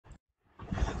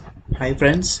Hi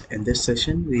friends, in this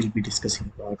session we'll be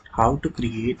discussing about how to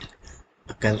create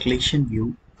a calculation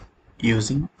view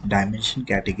using dimension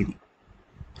category.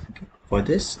 Okay. For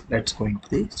this, let's go into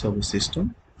the service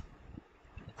system.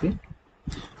 Okay.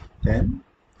 Then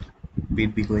we'll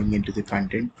be going into the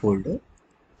content folder.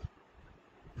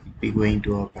 We'll be going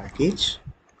to our package,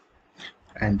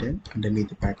 and then underneath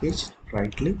the package,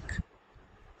 right click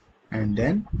and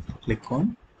then click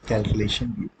on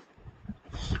calculation view.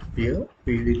 Here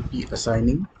we will be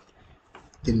assigning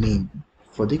the name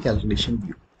for the calculation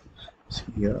view. So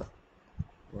here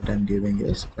what I'm giving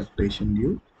is calculation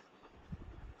view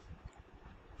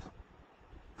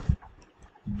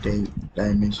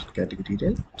dimension category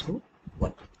del, so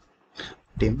 1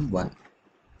 dim 1.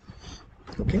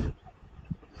 Okay,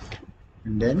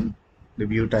 and then the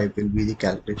view type will be the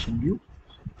calculation view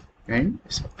and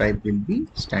subtype will be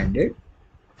standard.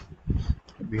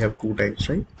 We have two types,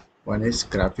 right? One is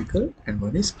graphical and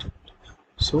one is script,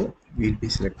 so we'll be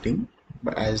selecting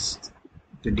as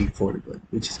the default one,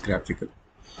 which is graphical.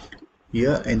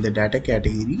 Here in the data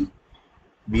category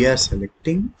we are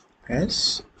selecting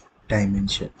as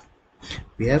dimension.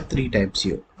 We have three types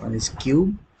here. One is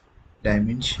cube,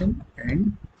 dimension,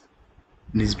 and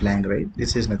is blank, right?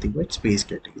 This is nothing but space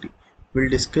category. We'll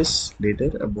discuss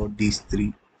later about these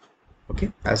three.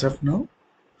 Okay, as of now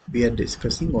we are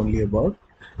discussing only about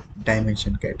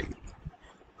dimension category.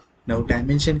 Now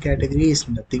dimension category is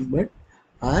nothing but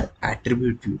our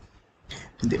attribute view.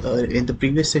 In the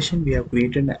previous session we have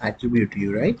created an attribute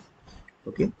view, right?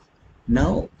 Okay,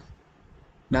 now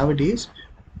nowadays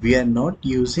we are not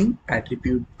using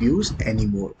attribute views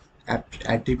anymore.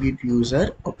 Attribute views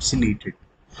are obsoleted.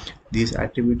 These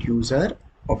attribute views are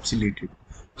obsoleted.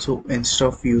 So instead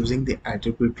of using the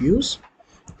attribute views,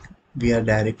 we are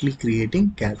directly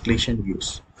creating calculation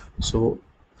views. So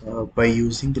by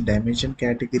using the dimension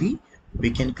category,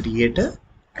 we can create a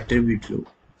attribute view.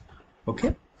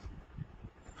 Okay,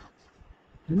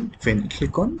 and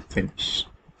click on finish.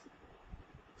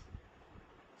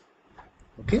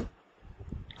 Okay,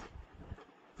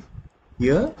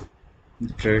 here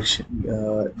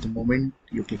the moment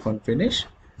you click on finish,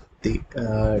 the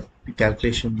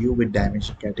calculation view with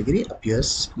dimension category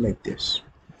appears like this.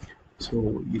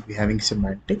 So you'll be having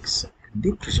semantics and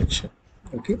the projection.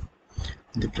 Okay,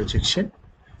 in the projection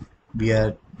we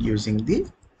are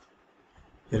consuming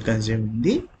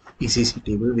the ECC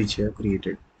table which you have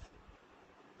created.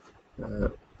 uh,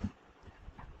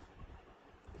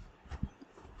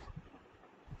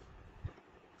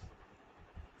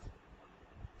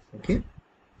 okay,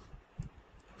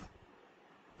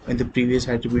 in the previous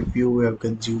attribute view we have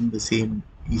consumed the same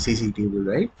ECC table,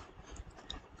 right,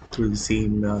 through the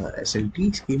same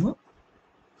SLT schema.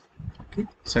 Okay,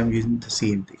 so I'm using the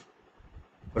same thing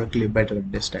for a clear better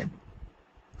understanding.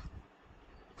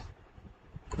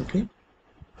 Okay,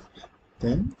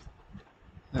 then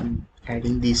I'm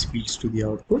adding these fields to the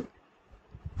output.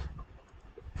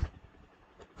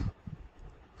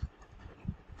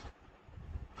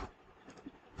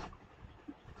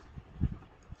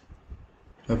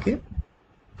 Okay,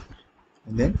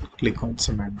 and then click on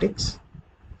semantics.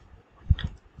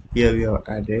 Here we have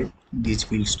added these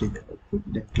fields to the output.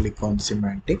 Then click on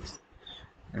semantics,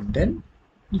 and then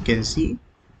you can see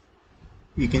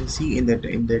in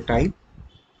the type.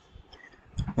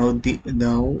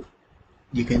 Now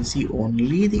you can see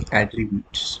only the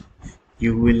attributes.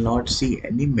 You will not see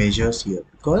any measures here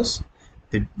because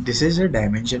this is a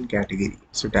dimension category.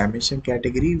 So dimension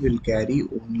category will carry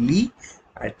only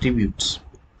attributes.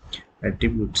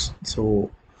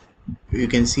 So you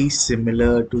can see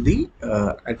similar to the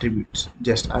attributes.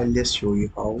 I'll just show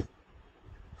you how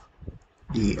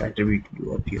the attribute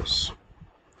view appears.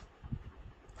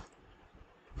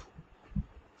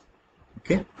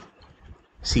 Okay,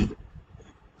 see,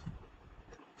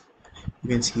 you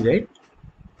can see, right?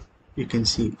 You can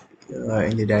see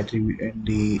in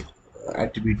the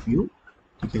attribute view,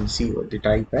 you can see the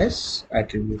type as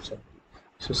attributes only.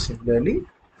 So similarly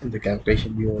in the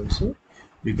calculation view also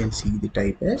we can see the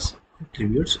type as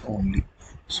attributes only.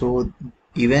 So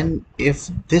even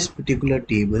if this particular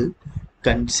table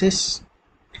consists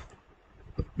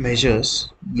measures,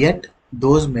 yet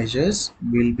those measures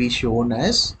will be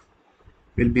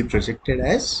projected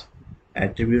as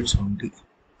attributes only.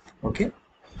 Okay,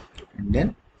 and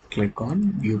then click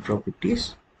on view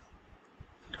properties.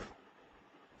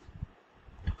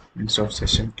 Instead of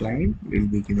session client we'll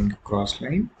be giving a cross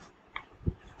client,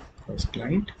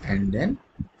 and then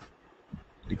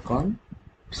click on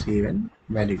save and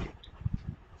validate.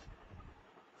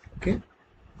 Okay,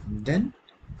 and then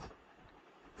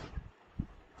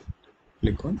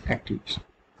click on activation.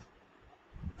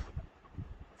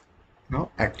 Now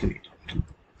activate it.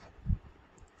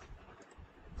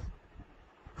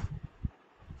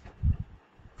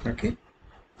 Okay,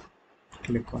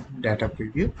 click on data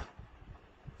preview.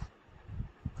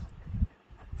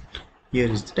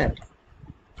 Here is the data.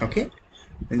 Okay,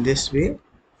 in this way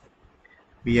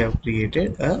we have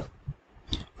created a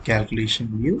calculation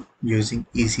view using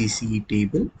ECC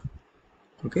table.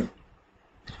 Okay,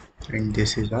 and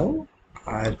this is how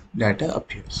our data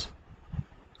appears.